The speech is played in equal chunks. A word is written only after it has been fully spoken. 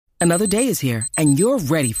Another day is here, and you're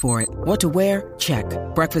ready for it. What to wear? Check.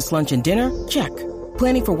 Breakfast, lunch, and dinner? Check.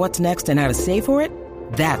 Planning for what's next and how to save for it?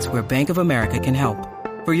 That's where Bank of America can help.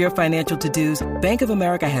 For your financial to-dos, Bank of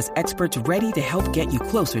America has experts ready to help get you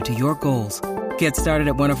closer to your goals. Get started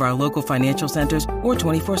at one of our local financial centers or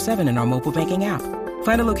 24/7 in our mobile banking app.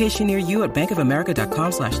 Find a location near you at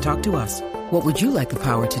bankofamerica.com/talktous. What would you like the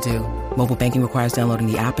power to do? Mobile banking requires downloading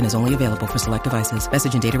the app and is only available for select devices.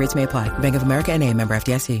 Message and data rates may apply. Bank of America N.A., member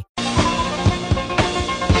FDIC.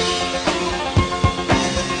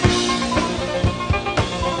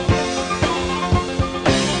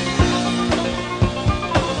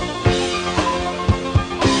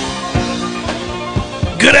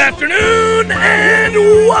 Good afternoon and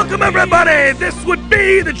welcome everybody. This would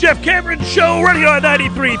be the Jeff Cameron Show, radio at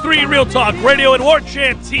 93.3 Real Talk Radio and War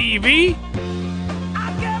Chant TV.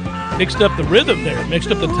 Mixed up the rhythm there, mixed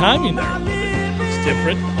up the timing there a little bit. It's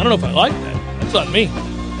different. I don't know if I like that. That's on me.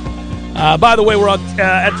 By the way, we're on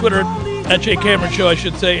at Twitter, at Jay Cameron Show, I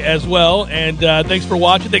should say, as well. And thanks for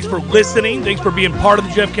watching. Thanks for listening. Thanks for being part of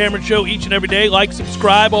the Jeff Cameron Show each and every day. Like,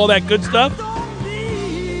 subscribe, all that good stuff.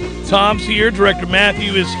 Tom's here. Director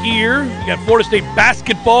Matthew is here. We got Florida State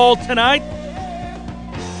basketball tonight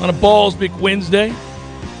on a Balls Big Wednesday.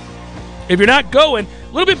 If you're not going,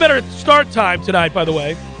 a little bit better start time tonight, by the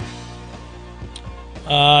way,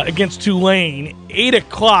 against Tulane. 8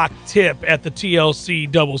 o'clock tip at the TLC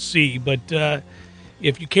Double C. But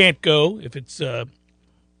if you can't go, if it's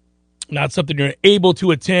not something you're able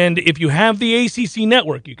to attend, if you have the ACC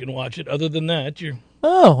network, you can watch it. Other than that, you're...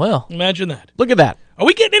 Oh, well. Imagine that. Look at that. Are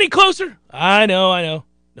we getting any closer? I know.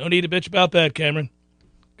 No need to bitch about that, Cameron.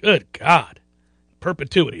 Good God.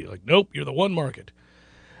 Perpetuity. Like, nope, you're the one market.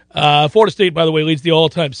 Florida State, by the way, leads the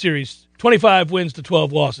all-time series. 25 wins to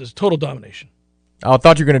 12 losses. Total domination. Oh, I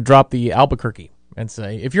thought you were going to drop the Albuquerque and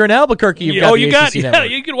say, if you're in Albuquerque, you've got the ACC network.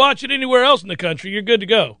 Yeah, you can watch it anywhere else in the country. You're good to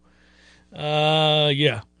go.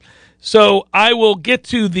 Yeah. So I will get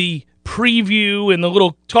to the preview and the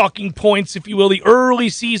little talking points, if you will. The early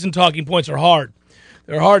season talking points are hard.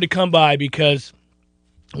 They're hard to come by because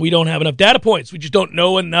we don't have enough data points. We just don't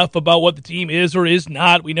know enough about what the team is or is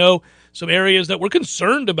not. We know some areas that we were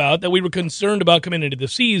concerned about coming into the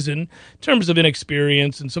season in terms of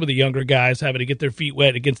inexperience and some of the younger guys having to get their feet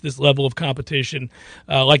wet against this level of competition,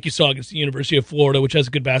 like you saw against the University of Florida, which has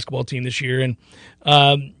a good basketball team this year. And,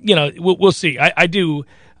 we'll see. I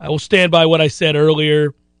will stand by what I said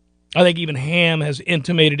earlier. I think even Ham has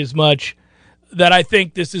intimated as much, that I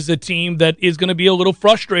think this is a team that is going to be a little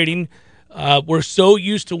frustrating. We're so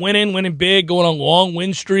used to winning big, going on long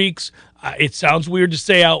win streaks. It sounds weird to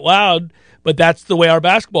say out loud, but that's the way our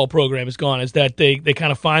basketball program has gone, is that they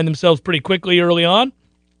kind of find themselves pretty quickly early on,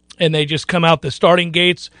 and they just come out the starting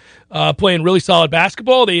gates playing really solid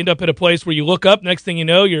basketball. They end up at a place where you look up, next thing you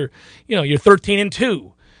know, you're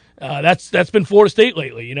 13-2. That's been Florida State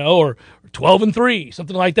lately, or 12-3,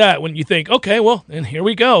 something like that. When you think, okay, well, then here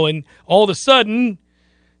we go, and all of a sudden,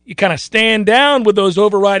 you kind of stand down with those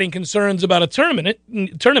overriding concerns about a tournament.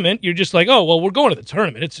 You're just like, oh, well, we're going to the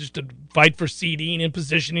tournament. It's just a fight for seeding and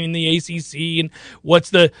positioning in the ACC, and what's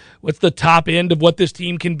the top end of what this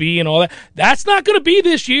team can be, and all that. That's not going to be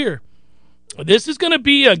this year. This is going to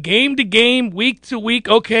be a game-to-game, week-to-week.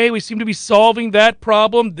 Okay, we seem to be solving that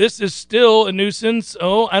problem. This is still a nuisance.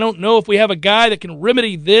 Oh, I don't know if we have a guy that can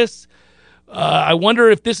remedy this. I wonder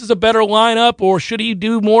if this is a better lineup, or should he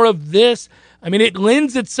do more of this? I mean, it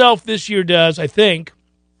lends itself, this year does, I think.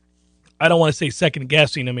 I don't want to say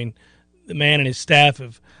second-guessing. I mean, the man and his staff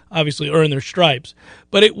have obviously earned their stripes.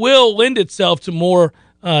 But it will lend itself to more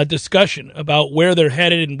discussion about where they're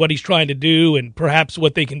headed and what he's trying to do, and perhaps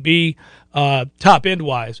what they can be top-end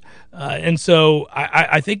wise. And so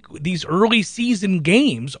I think these early season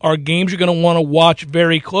games are games you're going to want to watch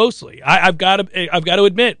very closely. I've got to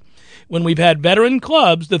admit, when we've had veteran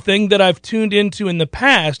clubs, the thing that I've tuned into in the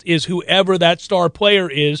past is whoever that star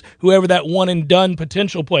player is, whoever that one-and-done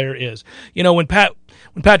potential player is. When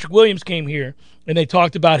Patrick Williams came here, and they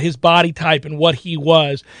talked about his body type and what he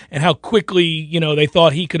was and how quickly, they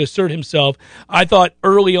thought he could assert himself. I thought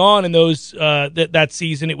early on in those that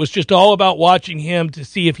season, it was just all about watching him to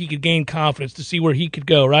see if he could gain confidence, to see where he could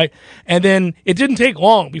go, right? And then it didn't take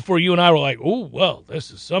long before you and I were like, oh, well, this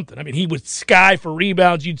is something. I mean, he would sky for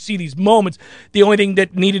rebounds. You'd see these moments. The only thing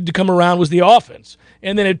that needed to come around was the offense,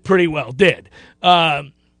 and then it pretty well did.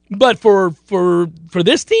 But for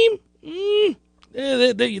this team,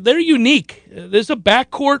 they're unique. There's a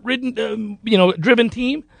backcourt driven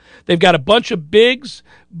team. They've got a bunch of bigs,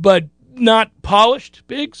 but not polished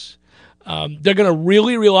bigs. They're going to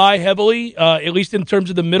really rely heavily, at least in terms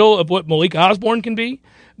of the middle, of what Malik Osborne can be.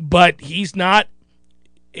 But he's not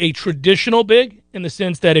a traditional big in the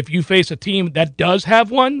sense that if you face a team that does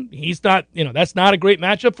have one, he's not, that's not a great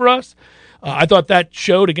matchup for us. I thought that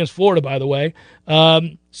showed against Florida, by the way.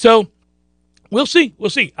 So we'll see.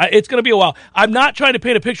 It's going to be a while. I'm not trying to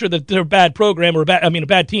paint a picture that they're a bad program or a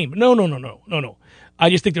bad team. No. I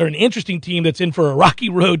just think they're an interesting team that's in for a rocky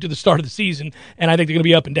road to the start of the season, and I think they're going to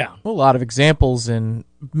be up and down. A lot of examples in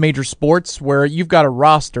major sports where you've got a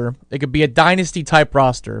roster. It could be a dynasty-type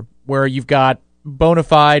roster where you've got bona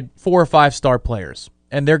fide 4 or 5 star players,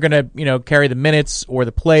 and they're going to carry the minutes or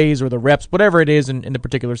the plays or the reps, whatever it is in the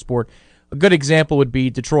particular sport. A good example would be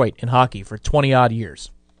Detroit in hockey for 20-odd years.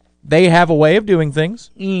 They have a way of doing things.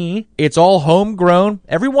 Mm-hmm. It's all homegrown.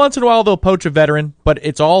 Every once in a while they'll poach a veteran, but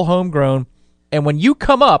it's all homegrown. And when you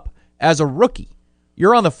come up as a rookie,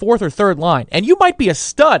 you're on the 4th or 3rd line, and you might be a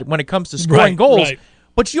stud when it comes to scoring goals,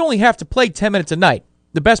 but you only have to play 10 minutes a night.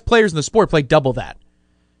 The best players in the sport play double that.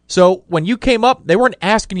 So when you came up, they weren't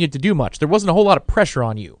asking you to do much. There wasn't a whole lot of pressure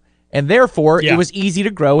on you. And therefore, it was easy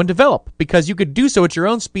to grow and develop because you could do so at your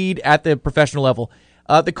own speed at the professional level.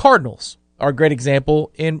 The Cardinals are a great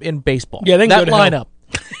example in baseball. Yeah, they can that go to lineup.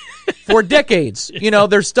 For decades,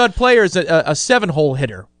 their stud player is a 7-hole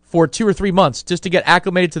hitter for 2 or 3 months just to get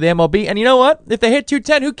acclimated to the MLB. And you know what? If they hit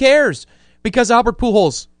 210, who cares? Because Albert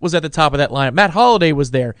Pujols was at the top of that lineup. Matt Holliday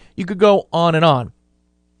was there. You could go on and on.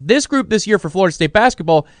 This group this year for Florida State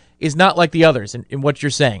basketball is not like the others in what you're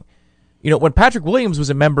saying. When Patrick Williams was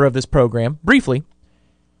a member of this program, briefly,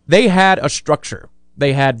 they had a structure.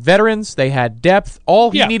 They had veterans. They had depth.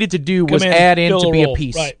 All he needed to do was add in to be a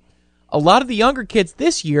piece. Right. A lot of the younger kids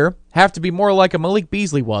this year have to be more like a Malik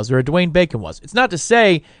Beasley was or a Dwayne Bacon was. It's not to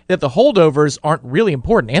say that the holdovers aren't really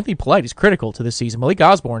important. Anthony Polite is critical to this season. Malik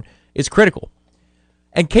Osborne is critical.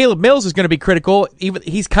 And Caleb Mills is going to be critical.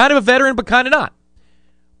 He's kind of a veteran, but kind of not.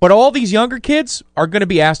 But all these younger kids are going to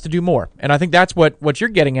be asked to do more. And I think that's what you're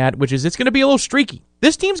getting at, which is it's going to be a little streaky.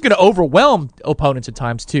 This team's going to overwhelm opponents at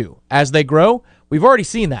times, too. As they grow, we've already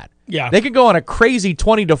seen that. Yeah. They could go on a crazy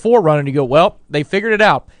 20-4 run and you go, well, they figured it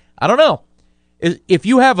out. I don't know. If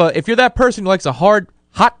you're that person who likes a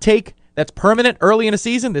hot take that's permanent early in a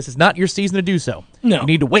season, this is not your season to do so. No. You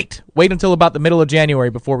need to wait until about the middle of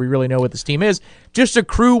January before we really know what this team is. Just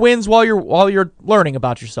accrue wins while you're learning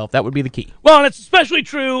about yourself. That would be the key. Well, and it's especially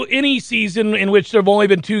true any season in which there have only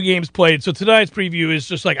been 2 games played. So tonight's preview is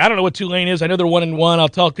just like, I don't know what Tulane is. I know they're 1-1. I'll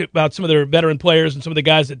talk about some of their veteran players and some of the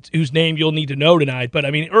guys whose name you'll need to know tonight. But,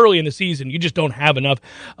 early in the season, you just don't have enough.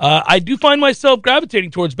 I do find myself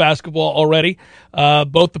gravitating towards basketball already,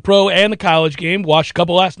 both the pro and the college game. Watched a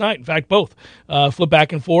couple last night. In fact, both. Flip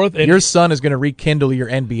back and forth. And your son is going to rekindle your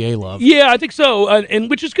NBA love. Yeah, I think so, and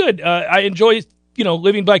which is good. I enjoy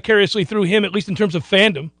living vicariously through him, at least in terms of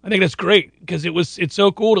fandom. I think that's great because it's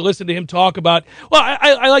so cool to listen to him talk about. Well,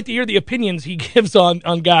 I like to hear the opinions he gives on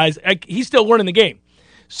guys. He's still learning the game,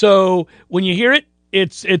 so when you hear it,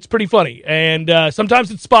 it's pretty funny. And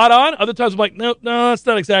sometimes it's spot on. Other times I'm like, no, that's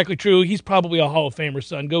not exactly true. He's probably a Hall of Famer,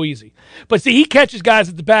 son. Go easy. But see, he catches guys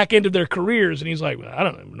at the back end of their careers, and he's like, well, I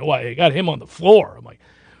don't even know why they got him on the floor. I'm like,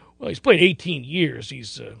 well, he's played 18 years.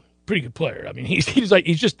 He's a pretty good player. He's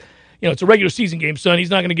just, it's a regular season game, son.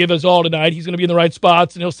 He's not going to give us all tonight. He's going to be in the right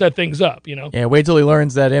spots, and he'll set things up, Yeah, wait till he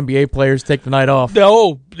learns that NBA players take the night off.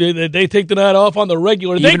 No, they take the night off on the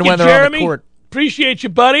regular. Even Thank when you, they're Jeremy. on the court. Appreciate you,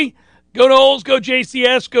 buddy. Go Noles, go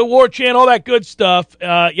JCS, go War Chant, all that good stuff.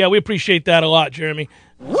 We appreciate that a lot, Jeremy.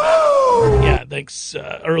 Woo! Yeah, thanks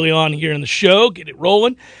early on here in the show. Get it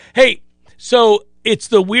rolling. Hey, so it's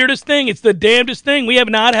the weirdest thing. It's the damnedest thing. We have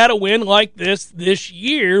not had a win like this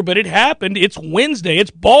year, but it happened. It's Wednesday.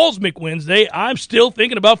 It's Ballsmick Wednesday. I'm still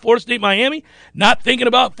thinking about Florida State Miami, not thinking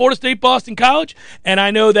about Florida State Boston College, and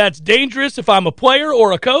I know that's dangerous if I'm a player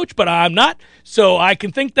or a coach, but I'm not, so I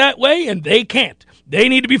can think that way, and they can't. They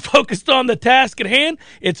need to be focused on the task at hand.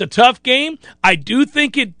 It's a tough game. I do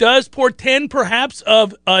think it does portend perhaps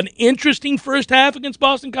of an interesting first half against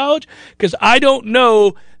Boston College because I don't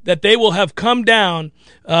know that they will have come down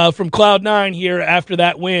from Cloud 9 here after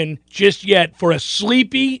that win just yet for a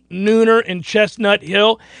sleepy nooner in Chestnut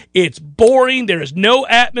Hill. It's boring. There is no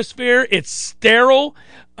atmosphere. It's sterile.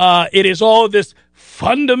 It is all of this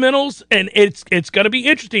fundamentals, and it's going to be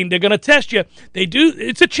interesting. They're going to test you. They do.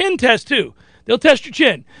 It's a chin test, too. They'll test your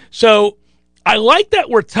chin. So I like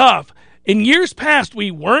that we're tough. In years past,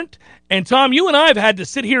 we weren't. And, Tom, you and I have had to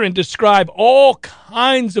sit here and describe all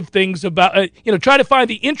kinds of things about, try to find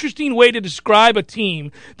the interesting way to describe a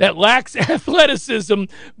team that lacks athleticism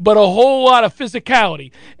but a whole lot of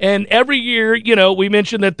physicality. And every year, we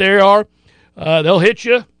mention that they'll hit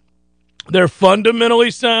you. They're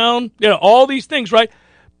fundamentally sound. All these things, right?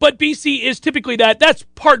 But BC is typically that. That's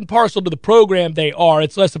part and parcel to the program they are.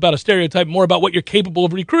 It's less about a stereotype, more about what you're capable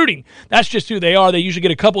of recruiting. That's just who they are. They usually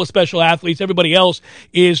get a couple of special athletes. Everybody else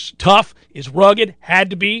is tough, is rugged, had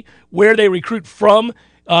to be. Where they recruit from,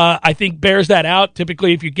 I think, bears that out.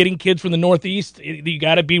 Typically, if you're getting kids from the Northeast, you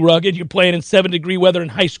got to be rugged. You're playing in 7-degree weather in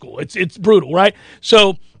high school. It's brutal, right?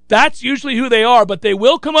 So that's usually who they are, but they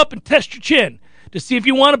will come up and test your chin to see if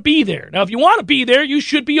you want to be there. Now, if you want to be there, you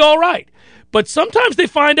should be all right. But sometimes they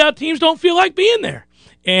find out teams don't feel like being there,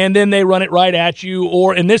 and then they run it right at you,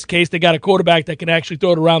 or in this case, they got a quarterback that can actually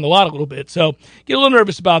throw it around the lot a little bit. So get a little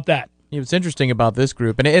nervous about that. What's interesting about this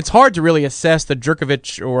group, and it's hard to really assess the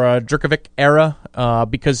Jurkovic era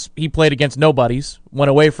because he played against nobodies, went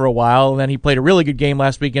away for a while, and then he played a really good game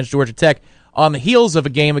last week against Georgia Tech on the heels of a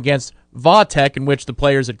game against Va Tech in which the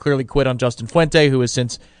players had clearly quit on Justin Fuente, who has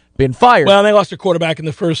since been fired. Well, they lost their quarterback in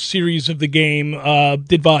the first series of the game.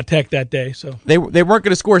 Did Va Tech that day, so they weren't going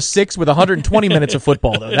to score 6 with 120 minutes of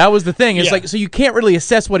football, though. That was the thing. It's like, so you can't really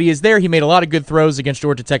assess what he is there. He made a lot of good throws against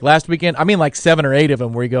Georgia Tech last weekend. I mean, like 7 or 8 of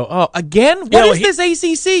them where you go, oh, again? What is this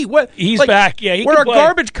ACC? What? He's back. Yeah, we're a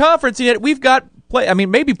garbage conference, and yet we've got play. I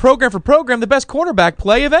mean, maybe program for program, the best quarterback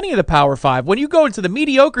play of any of the Power 5. When you go into the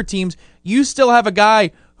mediocre teams, you still have a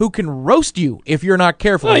guy who can roast you if you're not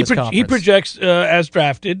careful in this conference. He projects as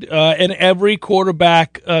drafted, and every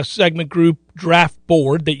quarterback segment group draft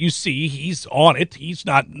board that you see, he's on it. He's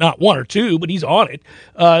not 1 or 2, but he's on it.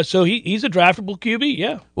 So he's a draftable QB,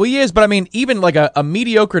 yeah. Well, he is, but I mean, even like a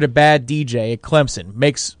mediocre to bad DJ at Clemson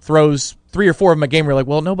throws 3 or 4 of them a game where you're like,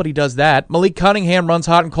 well, nobody does that. Malik Cunningham runs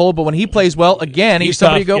hot and cold, but when he plays well, again, he's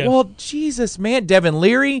somebody tough, you go, well, Jesus, man, Devin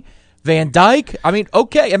Leary, Van Dyke. I mean,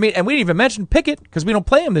 okay. I mean, and we didn't even mention Pickett because we don't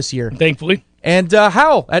play him this year. Thankfully. And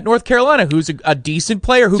Howell at North Carolina, who's a decent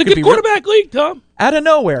player who could be a good quarterback league, Tom. Out of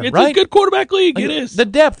nowhere, it's right? It's a good quarterback league. It is. The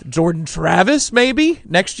depth. Jordan Travis, maybe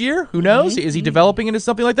next year. Who knows? Is he developing into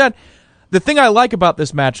something like that? The thing I like about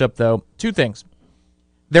this matchup, though, 2 things.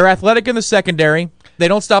 They're athletic in the secondary. They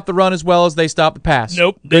don't stop the run as well as they stop the pass.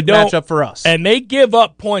 Nope, they don't. Matchup for us. And they give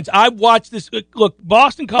up points. I've watched this. Look,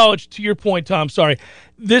 Boston College, to your point, Tom, sorry.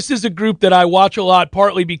 This is a group that I watch a lot,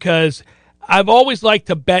 partly because I've always liked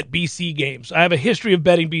to bet BC games. I have a history of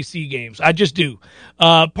betting BC games. I just do.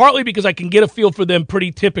 Partly because I can get a feel for them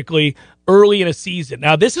pretty typically early in a season.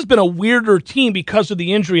 Now, this has been a weirder team because of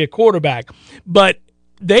the injury at quarterback, but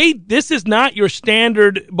this is not your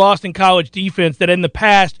standard Boston College defense that in the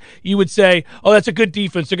past you would say, oh, that's a good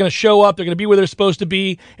defense. They're going to show up. They're going to be where they're supposed to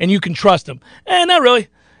be, and you can trust them. Not really.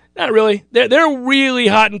 Not really. They're really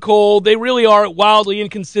hot and cold. They really are wildly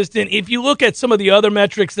inconsistent. If you look at some of the other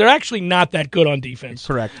metrics, they're actually not that good on defense.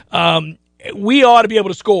 Correct. We ought to be able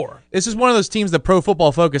to score. This is one of those teams that Pro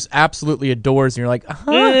Football Focus absolutely adores, and you're like,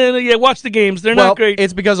 yeah, watch the games. They're not great.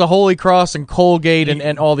 It's because of Holy Cross and Colgate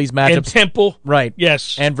and all these matchups. And Temple. Right.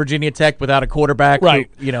 Yes. And Virginia Tech without a quarterback. Right.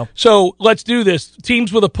 Who. So let's do this.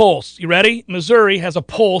 Teams with a pulse. You ready? Missouri has a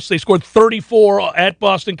pulse. They scored 34 at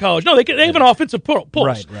Boston College. No, they have an offensive pulse.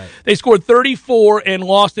 Right. They scored 34 and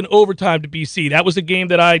lost in overtime to BC. That was a game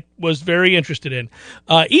that I was very interested in.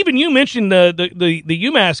 Even you mentioned the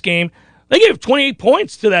UMass game. They gave 28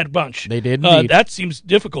 points to that bunch. They did indeed. That seems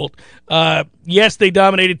difficult. Yes, they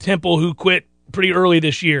dominated Temple, who quit pretty early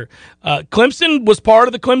this year. Clemson was part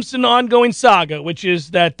of the Clemson ongoing saga, which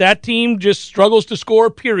is that team just struggles to score,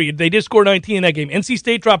 period. They did score 19 in that game. NC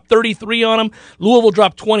State dropped 33 on them. Louisville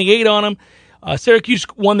dropped 28 on them. Syracuse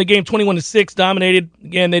won the game 21-6, dominated.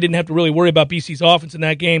 Again, they didn't have to really worry about BC's offense in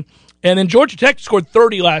that game. And then Georgia Tech scored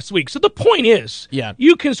 30 last week. So the point is,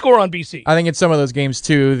 you can score on BC. I think in some of those games,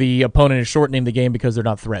 too, the opponent is shortening the game because they're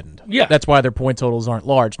not threatened. Yeah. That's why their point totals aren't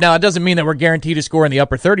large. Now, it doesn't mean that we're guaranteed to score in the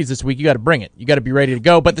upper 30s this week. You got to bring it. You got to be ready to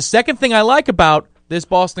go. But the second thing I like about this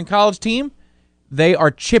Boston College team, they are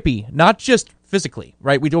chippy, not just physically,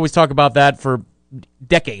 right? We always talk about that for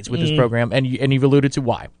decades with this program, and you've alluded to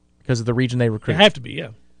why. Because of the region they recruit. They have to be, yeah.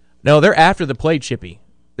 No, they're after the play chippy.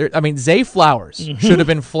 Zay Flowers should have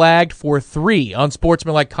been flagged for 3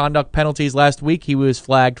 unsportsmanlike conduct penalties last week. He was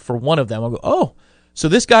flagged for 1 of them. I'll go, so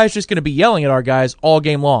this guy's just going to be yelling at our guys all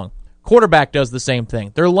game long. Quarterback does the same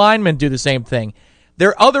thing. Their linemen do the same thing.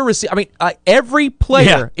 Their other every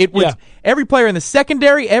player, every player in the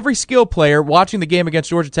secondary, every skill player watching the game against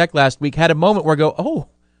Georgia Tech last week had a moment where I go,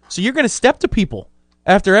 so you're going to step to people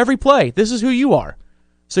after every play. This is who you are.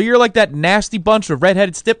 So you're like that nasty bunch of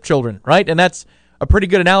redheaded stepchildren, right? And that's a pretty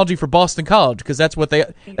good analogy for Boston College because that's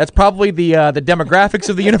probably the demographics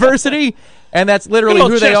of the university, and that's literally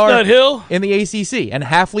who they are in the ACC. And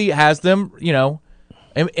Hafley has them,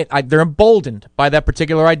 they're emboldened by that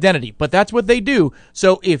particular identity. But that's what they do.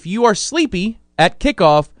 So if you are sleepy at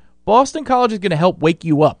kickoff, Boston College is going to help wake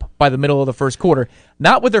you up by the middle of the first quarter.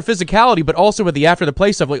 Not with their physicality, but also with the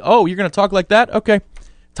after-the-play stuff. Like, oh, you're going to talk like that? Okay,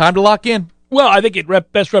 time to lock in. Well, I think it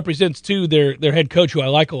best represents, too, their head coach, who I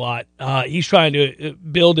like a lot. He's trying to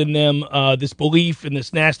build in them this belief and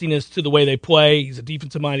this nastiness to the way they play. He's a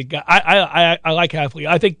defensive-minded guy. I like Hafley.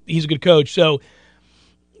 I think he's a good coach. So,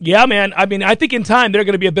 yeah, man. I mean, I think in time they're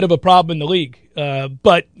going to be a bit of a problem in the league.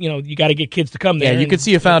 But, you got to get kids to come there. Yeah, you could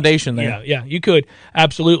see a foundation there. Yeah, you could.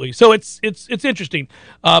 Absolutely. So it's interesting.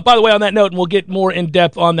 By the way, on that note, and we'll get more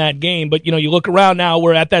in-depth on that game, but, you look around now,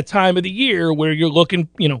 we're at that time of the year where you're looking,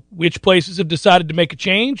 which places have decided to make a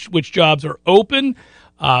change, which jobs are open,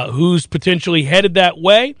 who's potentially headed that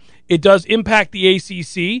way. It does impact the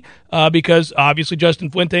ACC because, obviously, Justin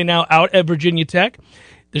Fuente now out at Virginia Tech.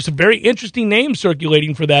 There's some very interesting names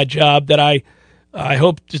circulating for that job that I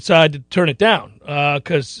hope decide to turn it down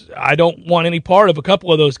because I don't want any part of a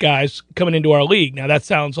couple of those guys coming into our league. Now, that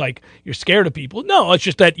sounds like you're scared of people. No, it's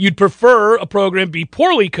just that you'd prefer a program be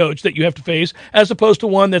poorly coached that you have to face as opposed to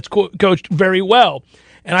one that's coached very well.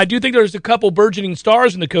 And I do think there's a couple burgeoning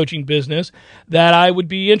stars in the coaching business that I would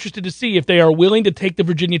be interested to see if they are willing to take the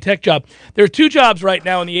Virginia Tech job. There are two jobs right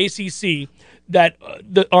now in the ACC that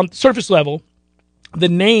on surface level, the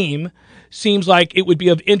name seems like it would be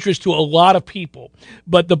of interest to a lot of people.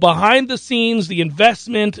 But the behind the scenes, the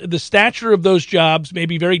investment, the stature of those jobs may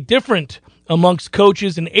be very different amongst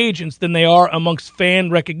coaches and agents than they are amongst fan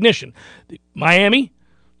recognition. Miami,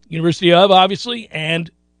 University of, obviously, and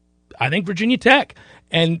I think Virginia Tech.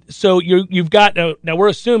 And so you've got now we're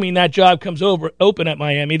assuming that job comes open at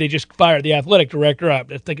Miami. They just fired the athletic director. I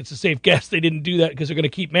think it's a safe guess they didn't do that because they're going to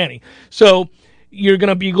keep Manny. So you're going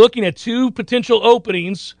to be looking at two potential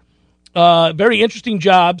openings, very interesting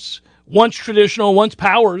jobs, once traditional, once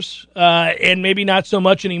powers, and maybe not so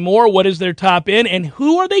much anymore. What is their top end, and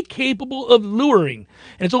who are they capable of luring?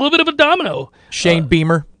 And it's a little bit of a domino. Shane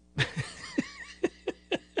Beamer.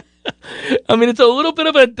 I mean, it's a little bit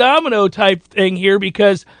of a domino type thing here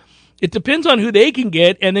because it depends on who they can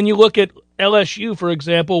get, and then you look at LSU, for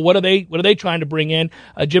example. What are they trying to bring in?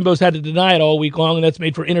 Jimbo's had to deny it all week long, and that's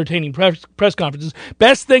made for entertaining press conferences.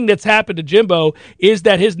 Best thing that's happened to Jimbo is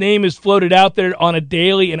that his name is floated out there on a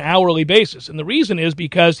daily and hourly basis, and the reason is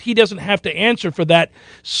because he doesn't have to answer for that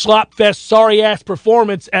slop fest, sorry ass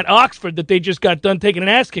performance at Oxford that they just got done taking an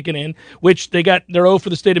ass kicking in, which they got their O for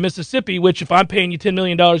the state of Mississippi. Which, if I'm paying you $10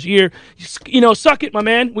 million a year, suck it, my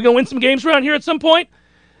man. We're gonna win some games around here at some point.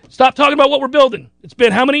 Stop talking about what we're building. It's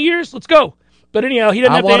been how many years? Let's go. But anyhow, he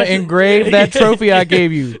doesn't have to answer. I want to engrave that trophy I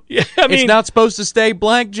gave you. Yeah, it's not supposed to stay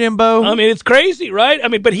blank, Jimbo. I mean, it's crazy, right? I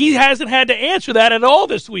mean, but he hasn't had to answer that at all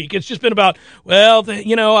this week. It's just been about,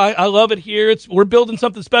 I love it here. We're building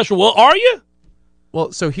something special. Well, are you?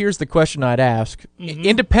 Well, so here's the question I'd ask.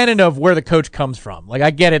 Independent of where the coach comes from. Like, I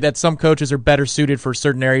get it that some coaches are better suited for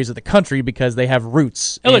certain areas of the country because they have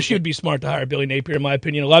roots. LSU would be smart to hire Billy Napier, in my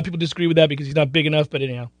opinion. A lot of people disagree with that because he's not big enough, but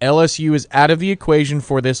anyhow. LSU is out of the equation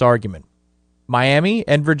for this argument. Miami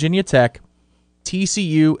and Virginia Tech,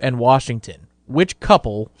 TCU and Washington. Which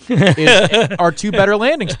couple are two better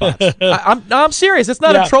landing spots? I'm serious. It's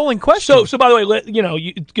not a trolling question. So by the way,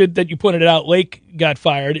 it's good that you pointed it out. Lake got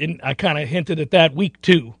fired, and I kind of hinted at that week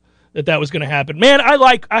 2 that was going to happen. Man,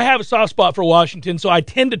 I have a soft spot for Washington, so I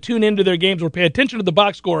tend to tune into their games or pay attention to the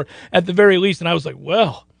box score at the very least. And I was like,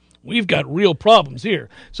 well, we've got real problems here.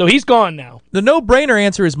 So he's gone now. The no-brainer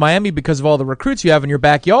answer is Miami because of all the recruits you have in your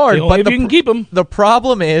backyard. But you can keep them. The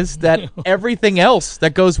problem is that everything else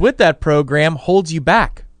that goes with that program holds you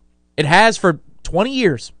back. It has for 20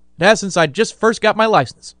 years. It has since I just first got my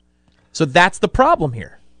license. So that's the problem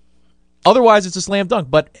here. Otherwise, it's a slam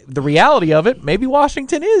dunk. But the reality of it, maybe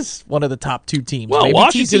Washington is one of the top 2 teams. Well, maybe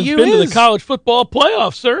Washington's TCU been to the college football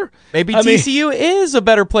playoffs, sir. Maybe TCU is a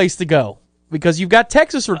better place to go. Because you've got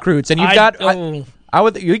Texas recruits, and you got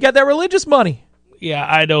that religious money. Yeah,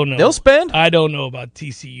 I don't know. They'll spend. I don't know about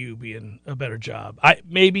TCU being a better job.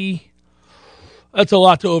 Maybe that's a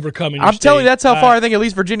lot to overcome. I'm telling you, that's how far I think at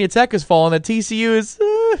least Virginia Tech has fallen. That TCU is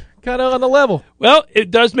kind of on the level. Well,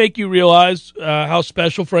 it does make you realize how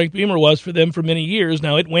special Frank Beamer was for them for many years.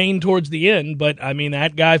 Now, it waned towards the end, but, I mean,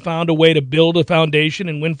 that guy found a way to build a foundation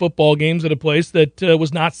and win football games at a place that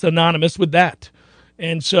was not synonymous with that.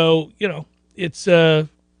 And so, it's an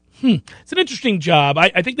interesting job.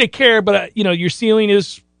 I think they care, but your ceiling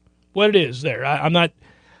is what it is there. I'm not.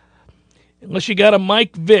 unless you got a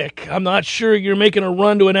Mike Vick, I'm not sure you're making a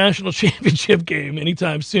run to a national championship game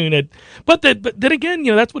anytime soon. But then again,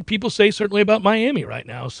 that's what people say certainly about Miami right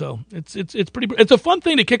now. So it's a fun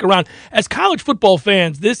thing to kick around. As college football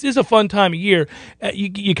fans, this is a fun time of year.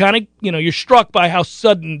 You kind of you're struck by how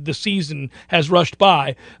sudden the season has rushed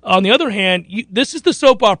by. On the other hand, this is the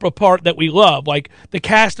soap opera part that we love, like the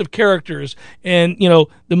cast of characters and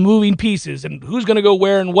the moving pieces and who's going to go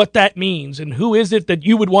where and what that means and who is it that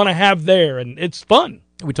you would want to have there. And it's fun.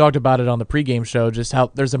 We talked about it on the pregame show, just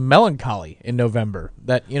how there's a melancholy in November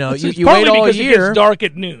that, you wait all year. It gets dark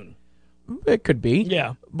at noon. It could be.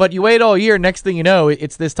 Yeah. But you wait all year, next thing you know,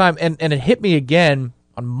 it's this time. And it hit me again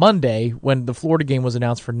on Monday when the Florida game was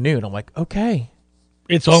announced for noon. I'm like, okay.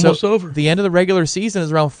 It's almost over. The end of the regular season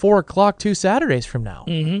is around 4 o'clock 2 Saturdays from now.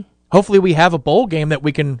 Mm-hmm. Hopefully we have a bowl game that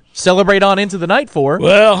we can celebrate on into the night for.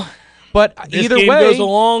 Well, but this either game way, goes a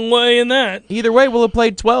long way in that. Either way, we'll have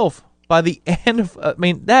played 12 by the end of.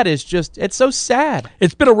 That is just, it's so sad.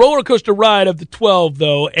 It's been a roller coaster ride of the 12,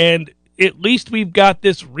 though, and at least we've got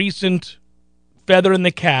this recent feather in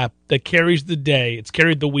the cap that carries the day. It's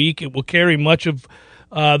carried the week. It will carry much of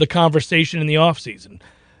the conversation in the offseason.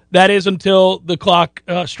 That is until the clock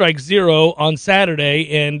strikes 0 on Saturday,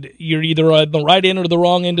 and you're either on the right end or the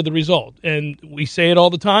wrong end of the result. And we say it all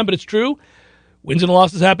the time, but it's true. Wins and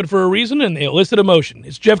losses happen for a reason, and they elicit emotion.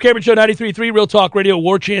 It's Jeff Cameron Show, 93.3 Real Talk Radio,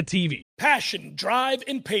 War Chant TV. Passion, drive,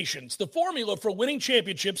 and patience. The formula for winning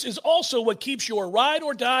championships is also what keeps your ride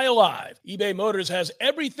or die alive. eBay Motors has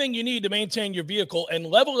everything you need to maintain your vehicle and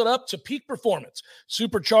level it up to peak performance.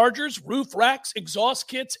 Superchargers, roof racks, exhaust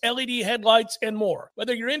kits, LED headlights, and more.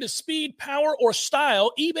 Whether you're into speed, power, or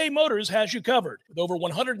style, eBay Motors has you covered. With over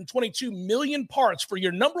 122 million parts for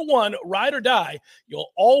your number one ride or die,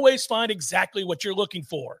 you'll always find exactly what you're looking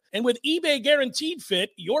for. And with eBay Guaranteed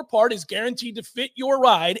Fit, your part is guaranteed to fit your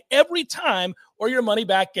ride every time or your money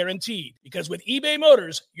back guaranteed. Because with eBay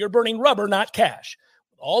Motors, you're burning rubber, not cash.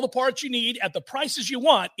 With all the parts you need at the prices you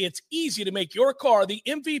want, it's easy to make your car the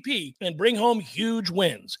MVP and bring home huge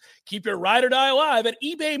wins. Keep your ride or die alive at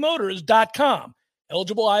ebaymotors.com.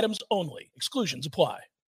 Eligible items only. Exclusions apply.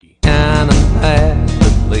 Man,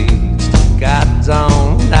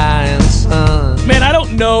 I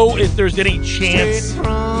don't know if there's any chance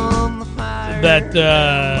that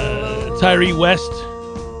Tyree West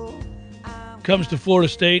comes to Florida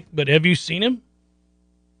State, but have you seen him?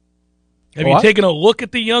 Have you taken a look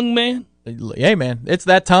at the young man? Hey, man, it's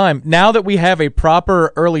that time. Now that we have a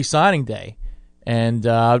proper early signing day, and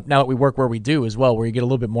now that we work where we do as well, where you get a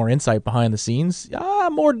little bit more insight behind the scenes,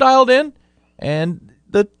 more dialed in, and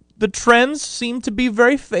the trends seem to be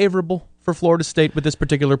very favorable for Florida State with this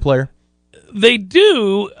particular player. They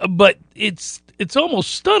do, but it's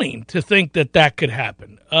almost stunning to think that could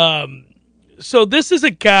happen. So this is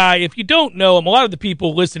a guy, if you don't know him, a lot of the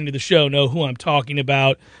people listening to the show know who I'm talking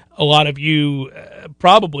about. A lot of you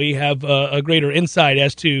probably have a greater insight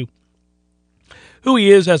as to who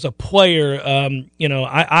he is as a player.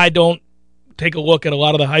 I don't take a look at a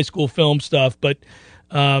lot of the high school film stuff, but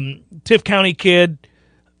Tift County kid,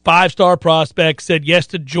 5-star prospect, said yes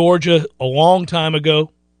to Georgia a long time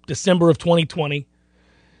ago, December of 2020.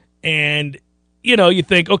 And you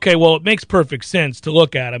think, okay, well, it makes perfect sense to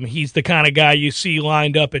look at him. He's the kind of guy you see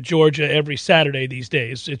lined up at Georgia every Saturday these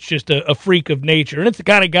days. It's just a freak of nature. And it's the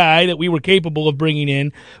kind of guy that we were capable of bringing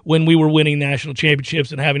in when we were winning national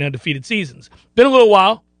championships and having undefeated seasons. Been a little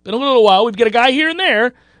while. We've got a guy here and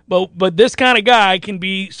there, but this kind of guy can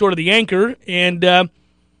be sort of the anchor. And I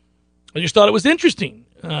just thought it was interesting.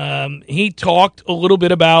 He talked a little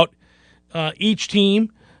bit about each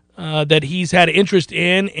team that he's had interest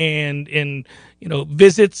in and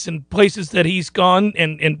visits and places that he's gone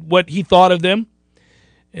and what he thought of them.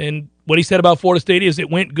 And what he said about Florida State is it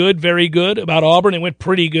went good, very good. About Auburn, it went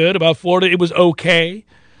pretty good. About Florida, it was okay.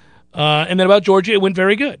 And then about Georgia, it went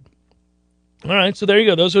very good. All right, so there you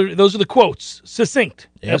go. Those are the quotes, succinct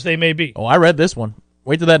as they may be. Oh, I read this one.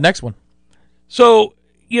 Wait till that next one. So,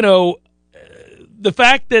 the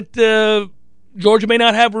fact that Georgia may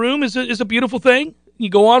not have room is a beautiful thing. You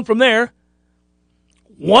go on from there.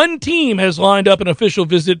 One team has lined up an official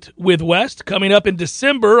visit with West. Coming up in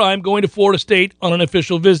December, I'm going to Florida State on an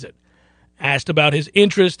official visit. Asked about his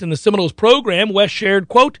interest in the Seminoles program, West shared,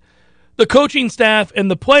 quote, the coaching staff and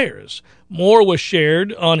the players. More was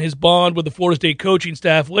shared on his bond with the Florida State coaching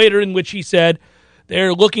staff later, in which he said,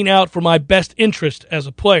 they're looking out for my best interest as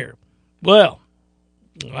a player. Well,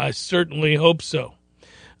 I certainly hope so.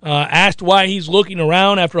 Asked why he's looking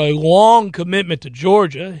around after a long commitment to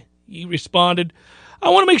Georgia, he responded, I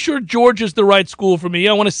want to make sure Georgia's the right school for me.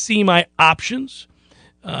 I want to see my options.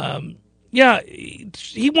 Yeah,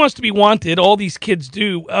 he wants to be wanted. All these kids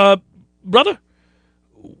do. Brother,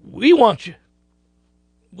 we want you.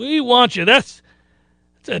 We want you. That's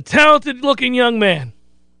a talented-looking young man.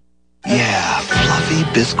 Yeah, fluffy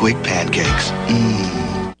Bisquick pancakes.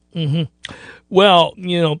 Mm-hmm. Well,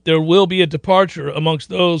 there will be a departure amongst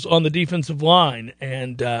those on the defensive line,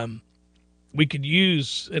 and we could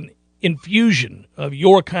use an infusion of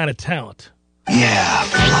your kind of talent. Yeah,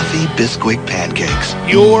 fluffy Bisquick pancakes.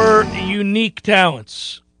 Your unique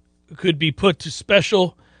talents could be put to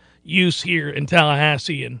special use here in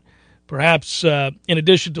Tallahassee, and perhaps in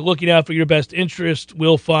addition to looking out for your best interest,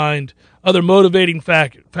 we'll find other motivating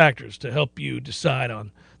factors to help you decide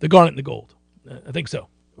on the garnet and the gold. I think so.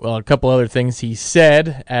 Well, a couple other things he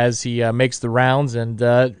said as he makes the rounds, and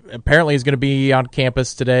apparently he's going to be on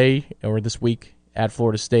campus today or this week at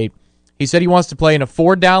Florida State. He said he wants to play in a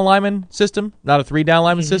 4-down lineman system, not a 3-down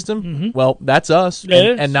lineman system. Mm-hmm. Well, that's us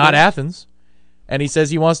and not Athens. And he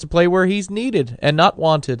says he wants to play where he's needed and not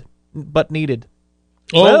wanted, but needed.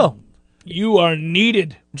 Oh, well, you are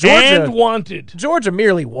needed Georgia, and wanted. Georgia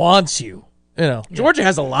merely wants you. Georgia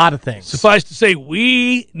has a lot of things. Suffice to say,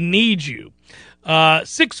 we need you.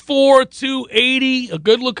 6'4", 280, a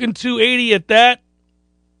good-looking 280 at that.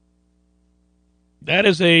 That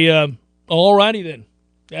is a all-righty then.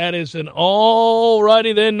 That is an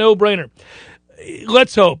all-righty then, no-brainer.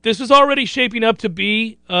 Let's hope. This is already shaping up to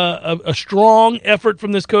be a strong effort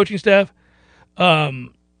from this coaching staff. Wow.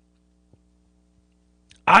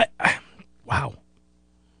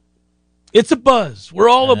 It's a buzz. We're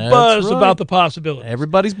all abuzz about the possibility.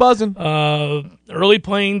 Everybody's buzzing. Early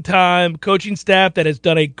playing time, coaching staff that has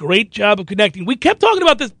done a great job of connecting. We kept talking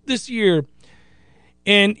about this year,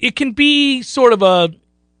 and it can be sort of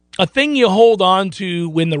a thing you hold on to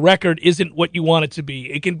when the record isn't what you want it to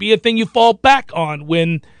be. It can be a thing you fall back on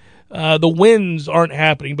when the wins aren't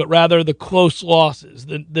happening, but rather the close losses,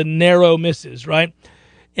 the narrow misses, right?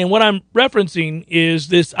 And what I'm referencing is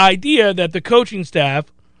this idea that the coaching staff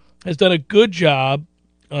has done a good job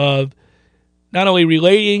of not only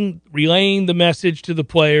relaying the message to the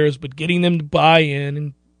players, but getting them to buy in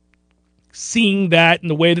and seeing that in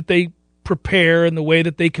the way that they prepare and the way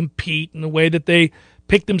that they compete and the way that they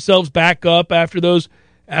pick themselves back up after those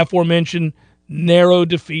aforementioned narrow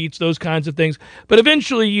defeats, those kinds of things. But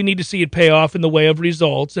eventually you need to see it pay off in the way of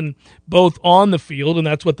results, and both on the field, and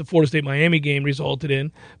that's what the Florida State-Miami game resulted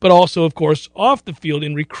in, but also, of course, off the field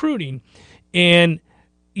in recruiting. And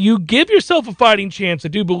you give yourself a fighting chance, I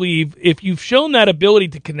do believe, if you've shown that ability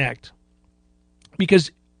to connect. Because,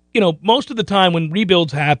 most of the time when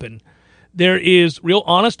rebuilds happen, there is real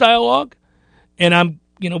honest dialogue, and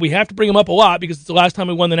we have to bring him up a lot because it's the last time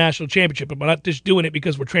we won the national championship. But we're not just doing it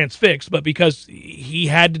because we're transfixed, but because he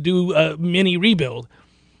had to do a mini rebuild.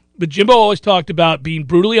 But Jimbo always talked about being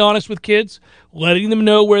brutally honest with kids, letting them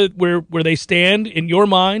know where they stand in your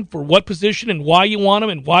mind for what position and why you want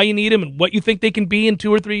them and why you need them and what you think they can be in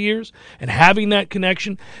 2 or 3 years, and having that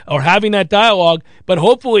connection or having that dialogue, but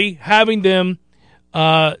hopefully having them,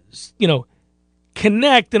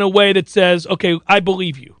 connect in a way that says, okay, I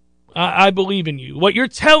believe you. I believe in you. What you're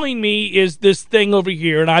telling me is this thing over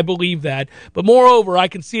here, and I believe that. But moreover, I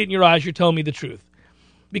can see it in your eyes. You're telling me the truth.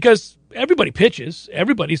 Because everybody pitches.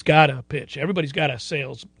 Everybody's got a pitch. Everybody's got a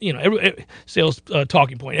sales, sales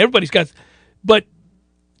talking point. Everybody's got, but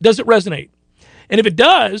does it resonate? And if it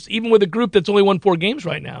does, even with a group that's only won 4 games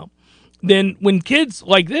right now, then when kids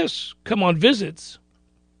like this come on visits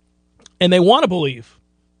and they want to believe,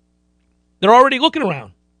 they're already looking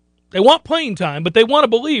around. They want playing time, but they want to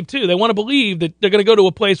believe, too. They want to believe that they're going to go to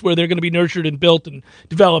a place where they're going to be nurtured and built and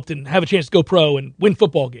developed and have a chance to go pro and win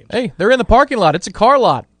football games. Hey, they're in the parking lot. It's a car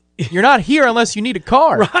lot. You're not here unless you need a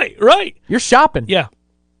car. Right. You're shopping. Yeah.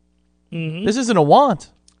 Mm-hmm. This isn't a want.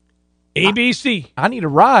 ABC. I need a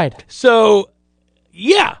ride. So,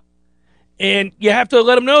 yeah. And you have to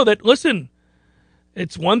let them know that, listen,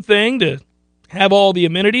 it's one thing to have all the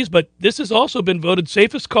amenities, but this has also been voted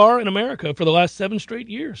safest car in America for the last 7 straight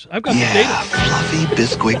years. I've got the data. Fluffy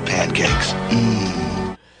Bisquick pancakes.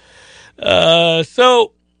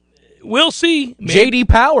 So we'll see. JD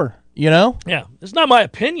Power, Yeah, it's not my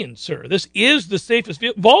opinion, sir. This is the safest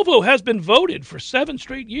vehicle. Volvo has been voted for 7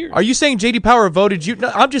 straight years. Are you saying JD Power voted you?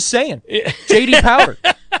 No, I'm just saying. JD Power.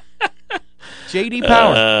 JD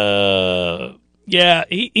Power. Yeah,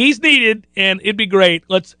 he's needed, and it'd be great.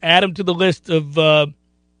 Let's add him to the list of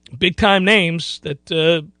big-time names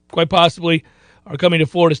that quite possibly are coming to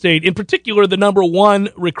Florida State. In particular, the number 1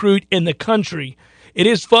 recruit in the country. It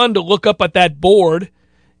is fun to look up at that board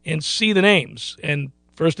and see the names. And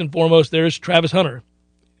first and foremost, there's Travis Hunter,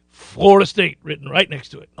 Florida State written right next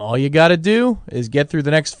to it. All you got to do is get through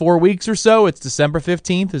the next 4 weeks or so. It's December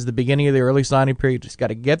 15th is the beginning of the early signing period. Just got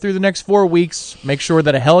to get through the next 4 weeks, make sure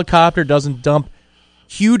that a helicopter doesn't dump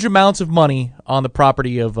huge amounts of money on the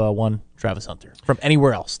property of one Travis Hunter from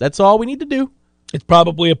anywhere else. That's all we need to do. It's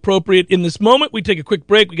probably appropriate in this moment. We take a quick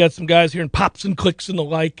break. We got some guys here in pops and clicks and the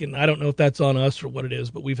like, and I don't know if that's on us or what it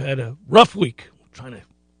is, but we've had a rough week. We're trying to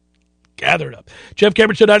gather it up. Jeff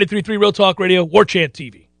Cameron Show, 93.3 Real Talk Radio, War Chant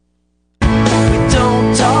TV.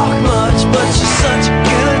 Don't talk much, but you're such a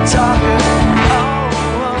good talker.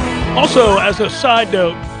 Also, as a side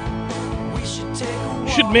note,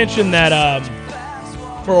 should mention that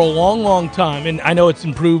for a long, long time, and I know it's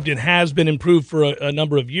improved and has been improved for a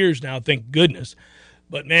number of years now, thank goodness.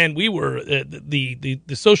 But man, we were the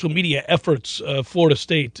social media efforts of Florida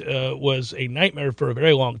State was a nightmare for a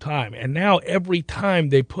very long time, and now every time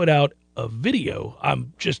they put out a video,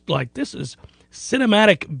 I'm just like, this is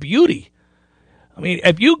cinematic beauty. I mean,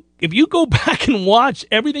 if you go back and watch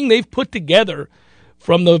everything they've put together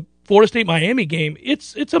from the Florida State-Miami game,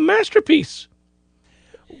 it's a masterpiece.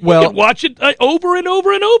 Well, you can watch it over and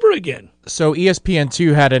over and over again. So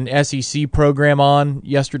ESPN2 had an SEC program on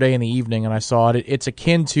yesterday in the evening, and I saw it. It's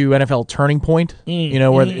akin to NFL Turning Point,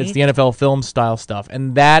 where it's the NFL film style stuff.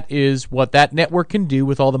 And that is what that network can do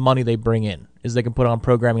with all the money they bring in, is they can put on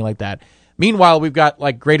programming like that. Meanwhile, we've got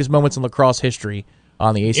like greatest moments in lacrosse history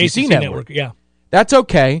on the ACC network. Yeah. That's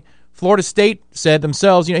okay. Florida State said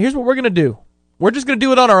themselves, here's what we're going to do. We're just going to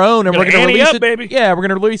do it on our own, and we're going to release it. Baby. Yeah, we're going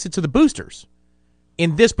to release it to the boosters.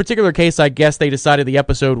 In this particular case, I guess they decided the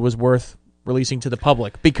episode was worth releasing to the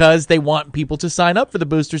public because they want people to sign up for the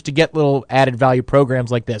boosters to get little added value programs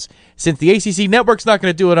like this. Since the ACC network's not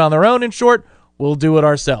going to do it on their own, in short, we'll do it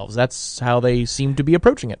ourselves. That's how they seem to be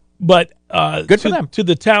approaching it. But good for them. To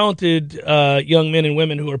the talented young men and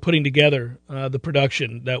women who are putting together the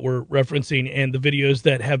production that we're referencing and the videos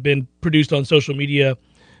that have been produced on social media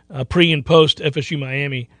pre and post FSU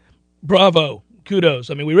Miami, bravo. Kudos.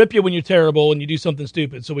 I mean, we rip you when you're terrible and you do something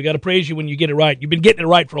stupid, so we got to praise you when you get it right. You've been getting it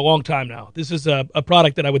right for a long time now. This is a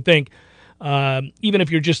product that I would think, even if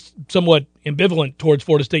you're just somewhat ambivalent towards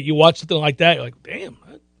Florida State, you watch something like that, you're like, damn,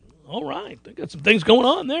 all right, they got some things going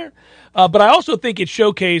on there. But I also think it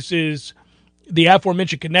showcases the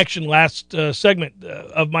aforementioned connection last segment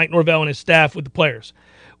of Mike Norvell and his staff with the players.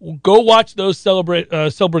 Go watch those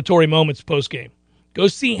celebratory moments post-game. Go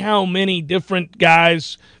see how many different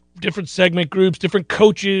guys, different segment groups, different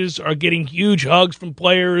coaches are getting huge hugs from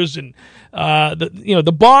players, and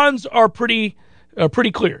the bonds are pretty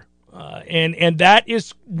clear, and that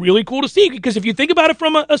is really cool to see, because if you think about it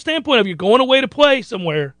from a standpoint of you're going away to play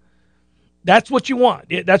somewhere, that's what you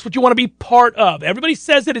want. That's what you want to be part of. Everybody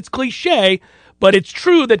says that it's cliche, but it's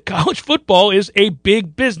true that college football is a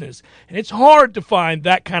big business, and it's hard to find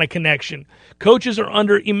that kind of connection. Coaches are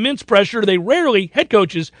under immense pressure. Head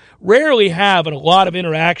coaches rarely have a lot of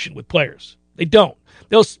interaction with players. They don't.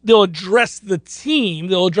 They'll address the team,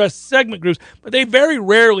 they'll address segment groups, but they very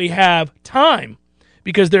rarely have time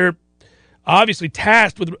because they're obviously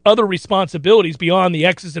tasked with other responsibilities beyond the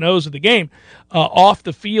X's and O's of the game. Off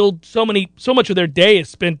the field, so much of their day is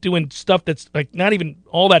spent doing stuff that's like not even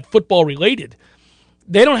all that football related.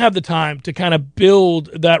 They don't have the time to kind of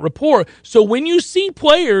build that rapport. So when you see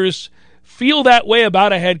players feel that way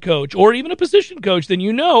about a head coach or even a position coach, then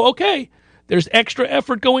okay, there's extra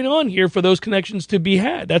effort going on here for those connections to be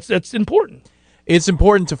had. That's important. It's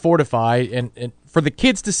important to fortify and for the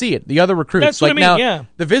kids to see it, the other recruits. That's what I mean, now, yeah.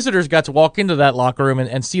 The visitors got to walk into that locker room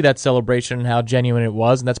and see that celebration and how genuine it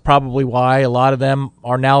was, and that's probably why a lot of them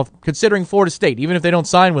are now considering Florida State. Even if they don't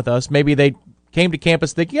sign with us, maybe they came to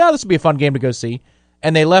campus thinking, this would be a fun game to go see,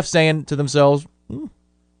 and they left saying to themselves,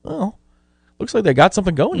 well, looks like they got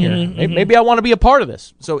something going here. Mm-hmm. Maybe I want to be a part of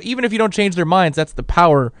this. So even if you don't change their minds, that's the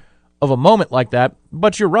power of a moment like that.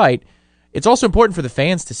 But you're right. It's also important for the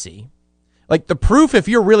fans to see. Like the proof, if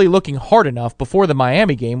you're really looking hard enough before the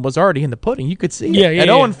Miami game, was already in the pudding. You could see it. At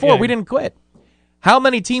 0-4, we didn't quit. How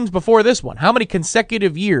many teams before this one? How many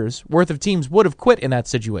consecutive years worth of teams would have quit in that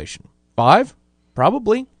situation? 5?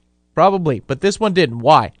 Probably. But this one didn't.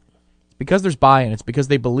 Why? It's because there's buy-in. It's because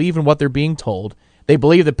they believe in what they're being told. They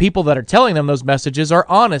believe the people that are telling them those messages are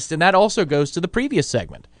honest, and that also goes to the previous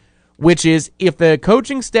segment, which is if the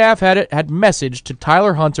coaching staff had messaged to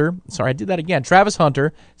Travis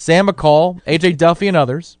Hunter, Sam McCall, A.J. Duffy, and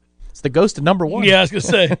others. It's the ghost of number one. Yeah, I was going to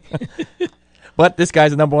say. But this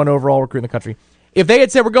guy's the number one overall recruit in the country. If they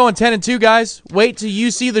had said, we're going 10-2, guys, wait till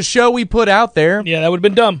you see the show we put out there. Yeah, that would have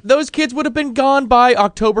been dumb. Those kids would have been gone by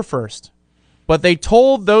October 1st. But they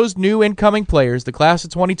told those new incoming players, the class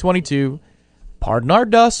of 2022, pardon our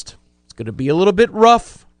dust, it's going to be a little bit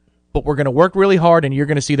rough. but we're going to work really hard, and you're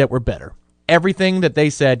going to see that we're better. Everything that they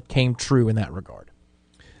said came true in that regard.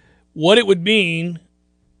 What it would mean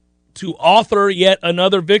to author yet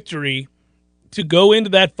another victory, to go into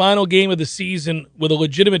that final game of the season with a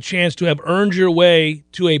legitimate chance to have earned your way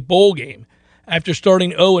to a bowl game after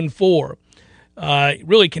starting 0-4,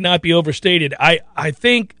 really cannot be overstated. I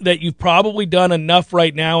think that you've probably done enough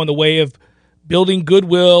right now in the way of building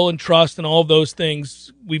goodwill and trust and all of those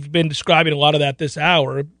things. We've been describing a lot of that this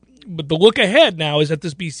hour. But the look ahead now is at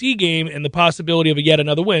this BC game and the possibility of yet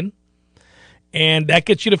another win. And that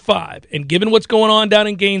gets you to 5. And given what's going on down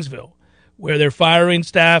in Gainesville, where they're firing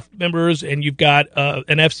staff members and you've got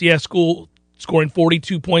an FCS school scoring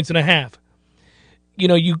 42 points and a half,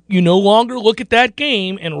 you no longer look at that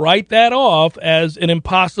game and write that off as an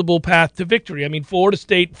impossible path to victory. I mean, Florida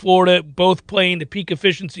State, Florida, both playing to peak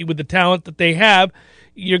efficiency with the talent that they have.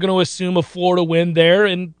 You're going to assume a Florida win there,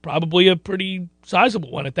 and probably a pretty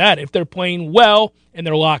sizable one at that, if they're playing well and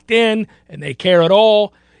they're locked in and they care at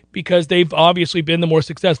all, because they've obviously been the more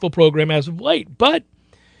successful program as of late. But,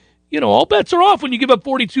 all bets are off when you give up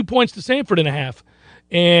 42 points to Samford and a half.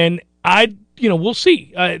 And we'll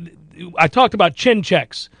see. I talked about chin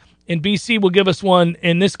checks, and BC will give us one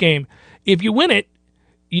in this game. If you win it,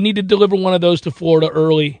 you need to deliver one of those to Florida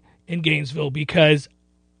early in Gainesville, because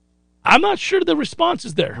I'm not sure the response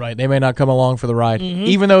is there. Right, they may not come along for the ride,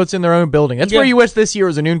 even though it's in their own building. That's where you wish this year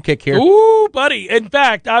was a noon kick here. Ooh, buddy. In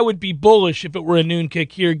fact, I would be bullish if it were a noon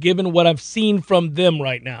kick here, given what I've seen from them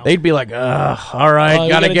right now. They'd be like, all right,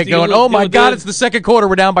 got to get going. Oh, my God, it's the second quarter.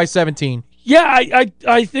 We're down by 17. Yeah,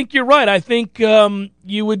 I think you're right. I think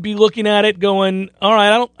you would be looking at it going, all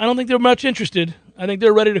right, I don't think they're much interested. I think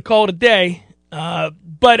they're ready to call it a day.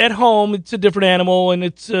 But at home, it's a different animal, and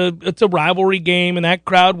it's a rivalry game, and that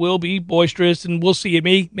crowd will be boisterous, and we'll see. It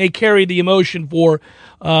may carry the emotion for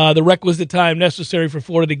the requisite time necessary for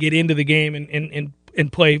Florida to get into the game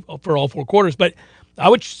and play for all 4 quarters. But I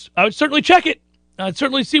would certainly check it. I'd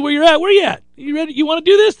certainly see where you're at. Where are you at? You ready? You want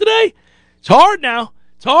to do this today? It's hard now.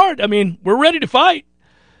 It's hard. I mean, we're ready to fight.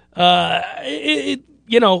 Hey,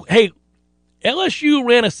 LSU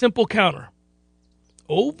ran a simple counter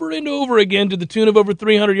over and over again to the tune of over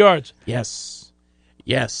 300 yards. Yes.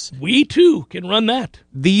 We, too, can run that.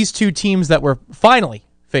 These two teams that we're finally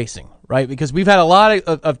facing, right? Because we've had a lot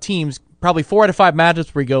of teams, probably 4 out of 5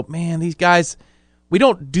 matchups where we go, man, these guys, we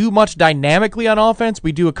don't do much dynamically on offense.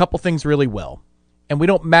 We do a couple things really well. And we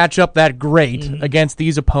don't match up that great against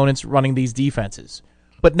these opponents running these defenses.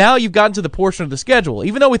 But now you've gotten to the portion of the schedule.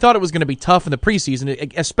 Even though we thought it was going to be tough in the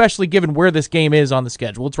preseason, especially given where this game is on the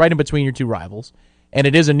schedule, it's right in between your two rivals. And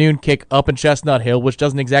it is a noon kick up in Chestnut Hill, which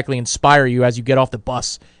doesn't exactly inspire you as you get off the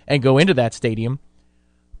bus and go into that stadium.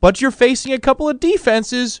 But you're facing a couple of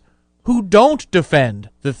defenses who don't defend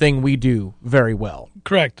the thing we do very well.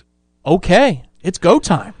 Correct. Okay, it's go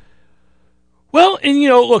time. Well, and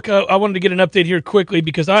look, I wanted to get an update here quickly,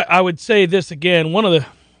 because I would say this again. One of the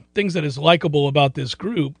things that is likable about this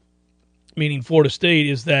group, meaning Florida State,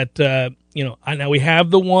 is that, I know we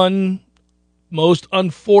have the one most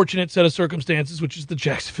unfortunate set of circumstances, which is the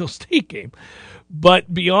Jacksonville State game.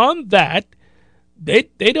 But beyond that, they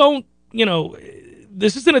don't,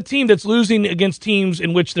 this isn't a team that's losing against teams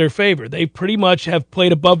in which they're favored. They pretty much have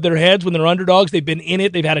played above their heads when they're underdogs. They've been in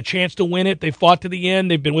it. They've had a chance to win it. They fought to the end.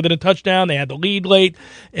 They've been within a touchdown. They had the lead late.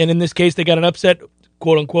 And in this case, they got an upset,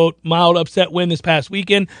 quote-unquote, mild upset win this past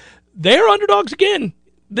weekend. They're underdogs again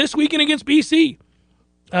this weekend against BC.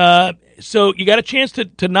 So you got a chance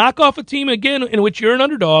to knock off a team again in which you're an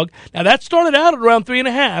underdog. Now, that started out at around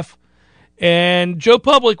 3.5, and Joe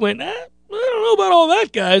Public went, I don't know about all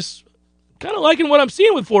that, guys. Kind of liking what I'm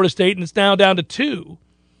seeing with Florida State, and it's now down to 2.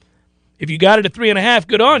 If you got it at 3.5,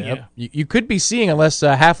 good on you. You could be seeing, unless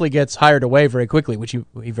Hafley gets hired away very quickly, which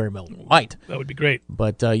he very well might. That would be great.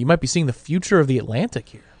 But you might be seeing the future of the Atlantic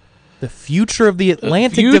here. The future of the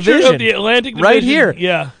Atlantic Division. Division. Of the Atlantic Division. Right here.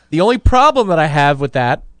 Yeah. The only problem that I have with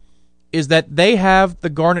that is that they have the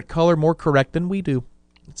garnet color more correct than we do.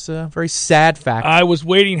 It's a very sad fact. I was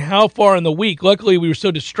waiting how far in the week. Luckily, we were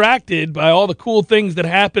so distracted by all the cool things that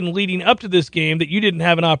happened leading up to this game that you didn't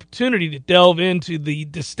have an opportunity to delve into the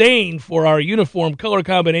disdain for our uniform color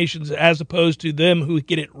combinations as opposed to them who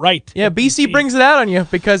get it right. Yeah, BC brings it out on you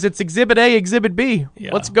because it's Exhibit A, Exhibit B.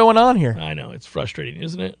 Yeah. What's going on here? I know. It's frustrating,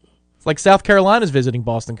 isn't it? It's like South Carolina's visiting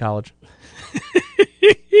Boston College.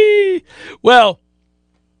 Well,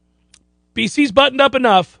 BC's buttoned up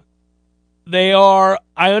enough. They are,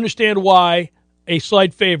 I understand why, a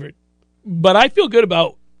slight favorite. But I feel good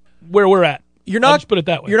about where we're at. I'll just put it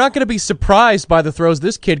that way. You're not going to be surprised by the throws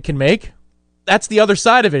this kid can make. That's the other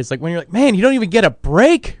side of it. It's like when you're like, man, you don't even get a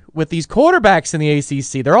break with these quarterbacks in the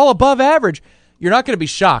ACC. They're all above average. You're not going to be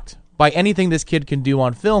shocked by anything this kid can do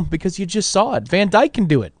on film because you just saw it. Van Dyke can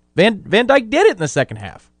do it. Van Dyke did it in the second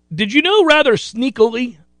half. Did you know, rather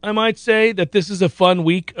sneakily, I might say, that this is a fun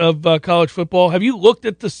week of college football? Have you looked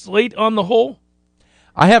at the slate on the whole?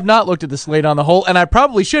 I have not looked at the slate on the whole, and I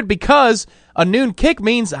probably should because a noon kick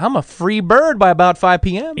means I'm a free bird by about 5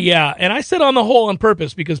 p.m. Yeah, and I said on the whole on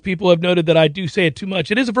purpose because people have noted that I do say it too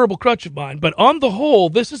much. It is a verbal crutch of mine, but on the whole,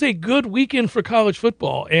 this is a good weekend for college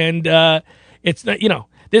football, and it's not,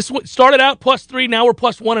 this started out +3, now we're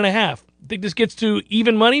 +1.5. I think this gets to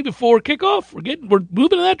even money before kickoff. We're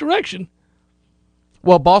moving in that direction.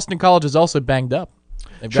 Well, Boston College is also banged up.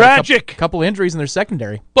 They've Tragic. Got a couple injuries in their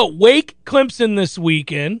secondary. But Wake Clemson this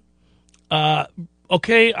weekend.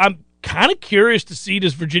 Okay, I'm kind of curious to see,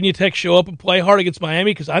 does Virginia Tech show up and play hard against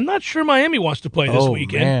Miami? Because I'm not sure Miami wants to play this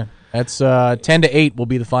weekend. Man. That's 10-8 will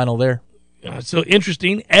be the final there. So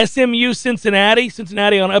interesting. SMU Cincinnati.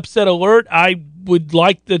 Cincinnati on upset alert. I would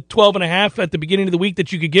like the 12.5 at the beginning of the week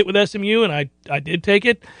that you could get with SMU, and I did take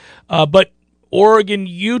it. But Oregon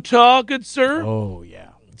Utah, good sir. Oh yeah.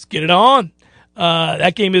 Let's get it on.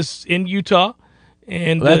 That game is in Utah,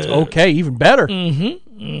 and that's okay, even better.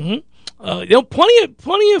 Plenty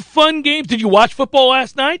of fun games. Did you watch football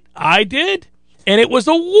last night? I did, and it was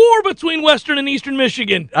a war between Western and Eastern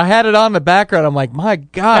Michigan. I had it on in the background. I'm like, my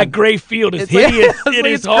God, that gray field is hideous.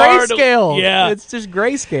 It's hard. Grayscale. Yeah, it's just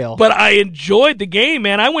grayscale. But I enjoyed the game,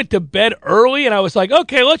 man. I went to bed early, and I was like,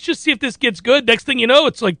 okay, let's just see if this gets good. Next thing you know,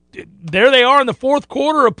 it's like there they are in the fourth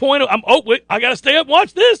quarter. A point. I got to stay up and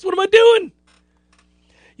watch this. What am I doing?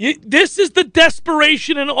 This is the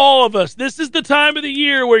desperation in all of us. This is the time of the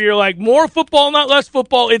year where you're like, more football, not less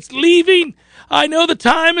football. It's leaving. I know the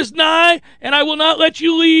time is nigh, and I will not let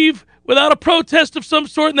you leave without a protest of some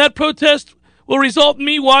sort, and that protest will result in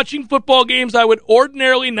me watching football games I would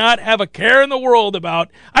ordinarily not have a care in the world about.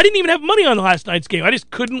 I didn't even have money on last night's game. I just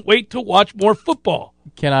couldn't wait to watch more football.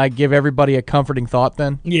 Can I give everybody a comforting thought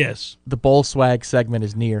then? Yes. The bowl swag segment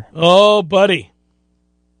is near. Oh, buddy.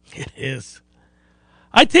 It is.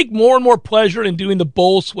 I take more and more pleasure in doing the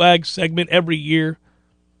bowl swag segment every year.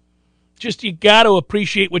 Just you got to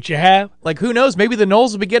appreciate what you have. Like, who knows? Maybe the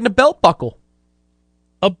Knowles will be getting a belt buckle.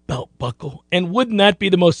 A belt buckle. And wouldn't that be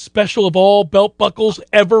the most special of all belt buckles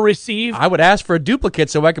ever received? I would ask for a duplicate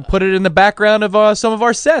so I could put it in the background of some of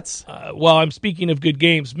our sets. While I'm speaking of good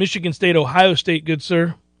games, Michigan State, Ohio State, good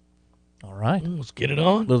sir. All right. Let's get it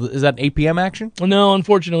on. Is that an 8 p.m. action? No,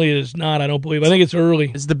 unfortunately it is not, I don't believe. I think it's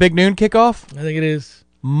early. Is the big noon kickoff? I think it is.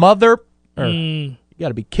 You got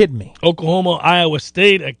to be kidding me. Oklahoma, Iowa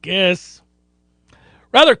State, I guess.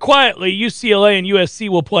 Rather quietly, UCLA and USC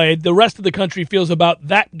will play. The rest of the country feels about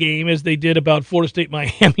that game as they did about Florida State,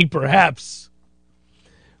 Miami, perhaps.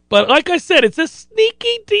 But like I said, it's a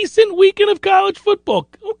sneaky, decent weekend of college football.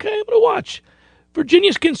 Okay, I'm going to watch.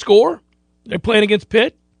 Virginia can score. They're playing against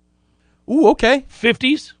Pitt. Ooh, okay.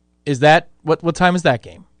 50s. Is that, what time is that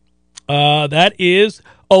game? That is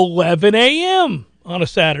 11 a.m. on a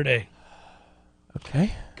Saturday.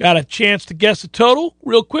 Okay. Got a chance to guess a total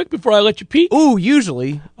real quick before I let you peek? Ooh,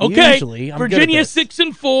 usually. Okay. Usually, Virginia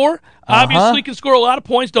 6-4. Obviously can score a lot of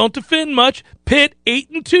points. Don't defend much. Pitt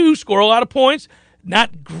 8-2. Score a lot of points.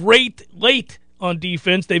 Not great late on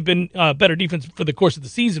defense. They've been better defense for the course of the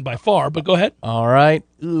season by far, but go ahead. All right.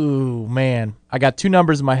 Ooh, man. I got two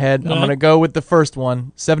numbers in my head. I'm going to go with the first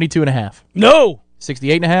one, 72.5. No.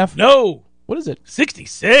 68.5? No. What is it?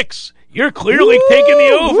 66. You're clearly taking the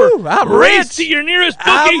over. I'm Race rich. to your nearest bookie.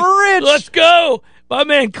 I'm rich. Let's go. My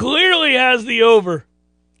man clearly has the over.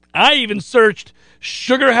 I even searched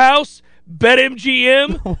Sugar House,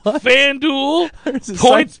 BetMGM, FanDuel,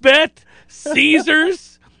 PointsBet,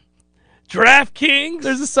 Caesars, DraftKings.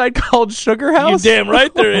 There's a site called Sugar House? You damn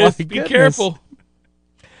right there is. Be Goodness. careful.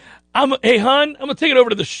 Hey, hon, I'm going to take it over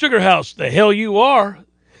to the Sugar House. The hell you are.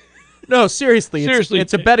 No, seriously.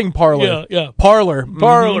 It's a betting parlor. Yeah. Parlor.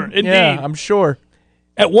 Parlor, indeed. Yeah, I'm sure.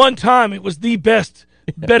 At one time, it was the best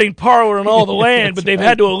betting parlor in all the land, but they've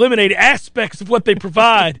had to eliminate aspects of what they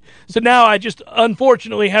provide. So now I just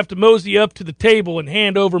unfortunately have to mosey up to the table and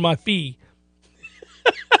hand over my fee.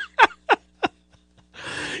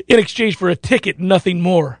 In exchange for a ticket, nothing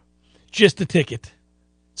more. Just a ticket.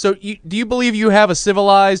 So do you believe you have a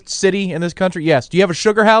civilized city in this country? Yes. Do you have a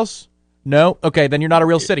sugar house? No? Okay, then you're not a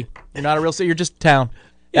real city. You're not a real city. You're just a town.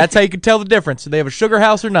 That's how you can tell the difference. Do they have a sugar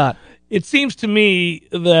house or not? It seems to me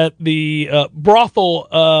that the brothel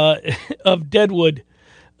of Deadwood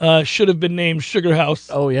should have been named Sugar House.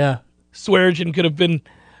 Oh, yeah. Swearingen could have been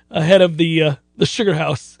ahead of the Sugar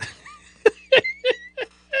House.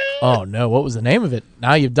 Oh, no. What was the name of it?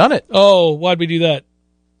 Now you've done it. Oh, why'd we do that?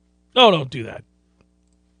 No, don't do that.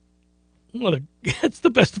 It's the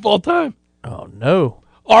best of all time. Oh, no.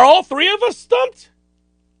 Are all three of us stumped?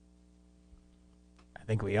 I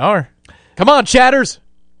think we are. Come on, chatters.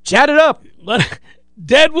 Chat it up.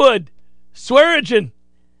 Deadwood, Swearingen,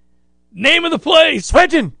 name of the place.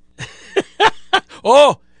 Swedgen.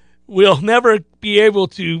 Oh, we'll never be able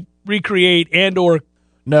to recreate and or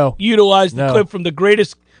No. utilize the clip from the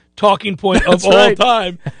greatest talking point of all right.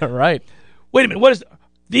 time. Right. Wait a minute. What is?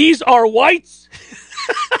 These are whites?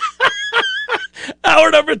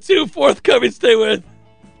 Hour number 2 forthcoming. Stay with.